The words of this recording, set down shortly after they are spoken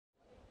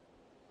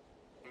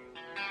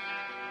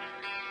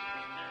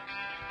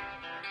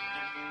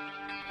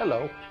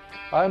Hello,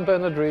 I'm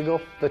Bernard Riegel,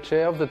 the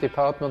Chair of the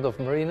Department of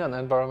Marine and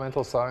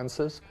Environmental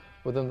Sciences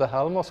within the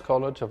Halmos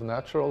College of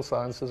Natural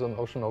Sciences and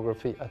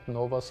Oceanography at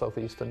Nova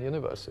Southeastern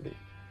University.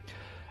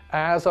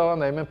 As our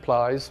name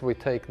implies, we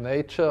take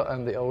nature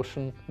and the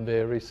ocean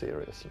very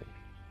seriously.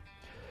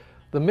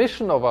 The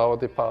mission of our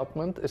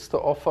department is to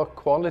offer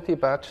quality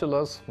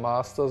bachelor's,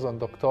 master's and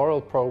doctoral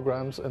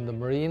programs in the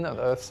marine and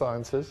earth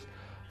sciences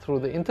through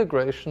the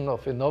integration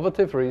of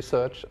innovative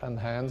research and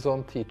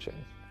hands-on teaching.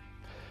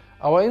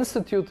 Our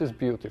institute is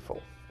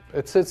beautiful.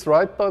 It sits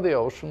right by the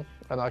ocean,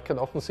 and I can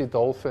often see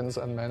dolphins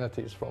and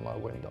manatees from our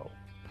window.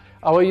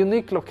 Our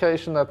unique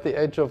location at the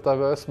edge of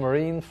diverse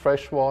marine,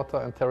 freshwater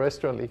and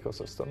terrestrial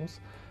ecosystems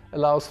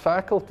allows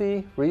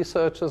faculty,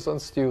 researchers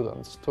and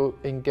students to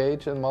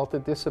engage in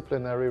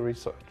multidisciplinary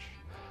research,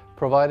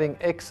 providing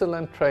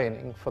excellent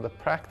training for the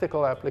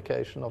practical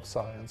application of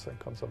science and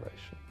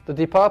conservation. The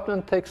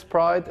department takes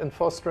pride in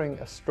fostering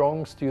a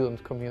strong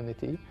student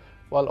community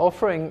while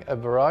offering a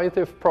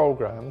variety of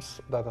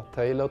programs that are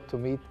tailored to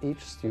meet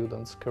each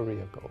student's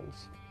career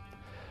goals.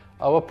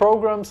 Our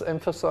programs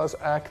emphasize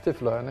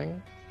active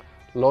learning,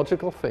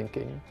 logical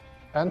thinking,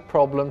 and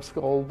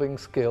problem-solving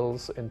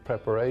skills in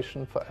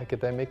preparation for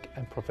academic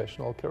and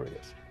professional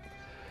careers.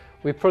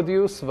 We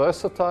produce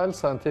versatile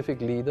scientific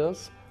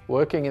leaders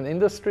working in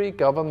industry,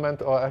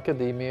 government, or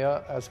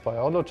academia as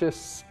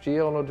biologists,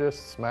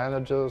 geologists,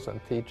 managers, and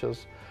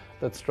teachers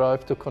that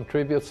strive to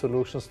contribute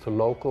solutions to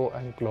local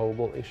and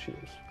global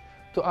issues.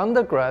 To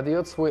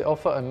undergraduates, we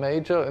offer a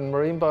major in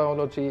marine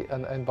biology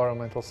and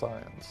environmental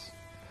science.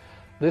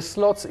 This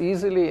slots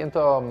easily into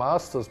our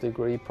master's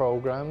degree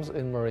programs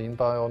in marine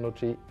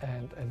biology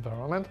and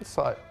environmental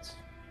science.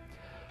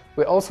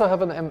 We also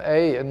have an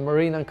MA in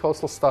marine and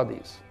coastal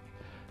studies.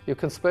 You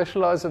can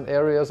specialize in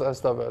areas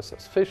as diverse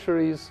as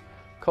fisheries,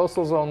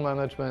 coastal zone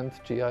management,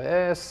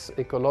 GIS,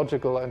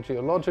 ecological and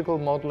geological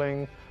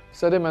modeling,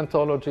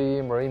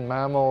 sedimentology, marine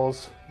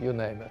mammals, you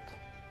name it.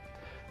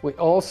 We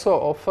also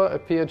offer a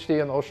Ph.D.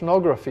 in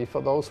Oceanography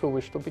for those who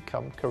wish to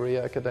become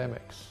career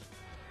academics.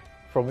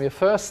 From your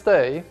first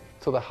day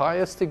to the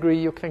highest degree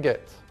you can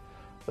get,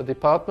 the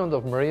Department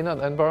of Marine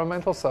and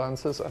Environmental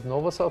Sciences at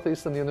Nova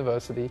Southeastern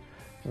University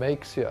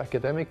makes your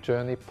academic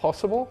journey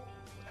possible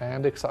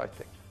and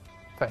exciting.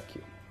 Thank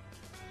you.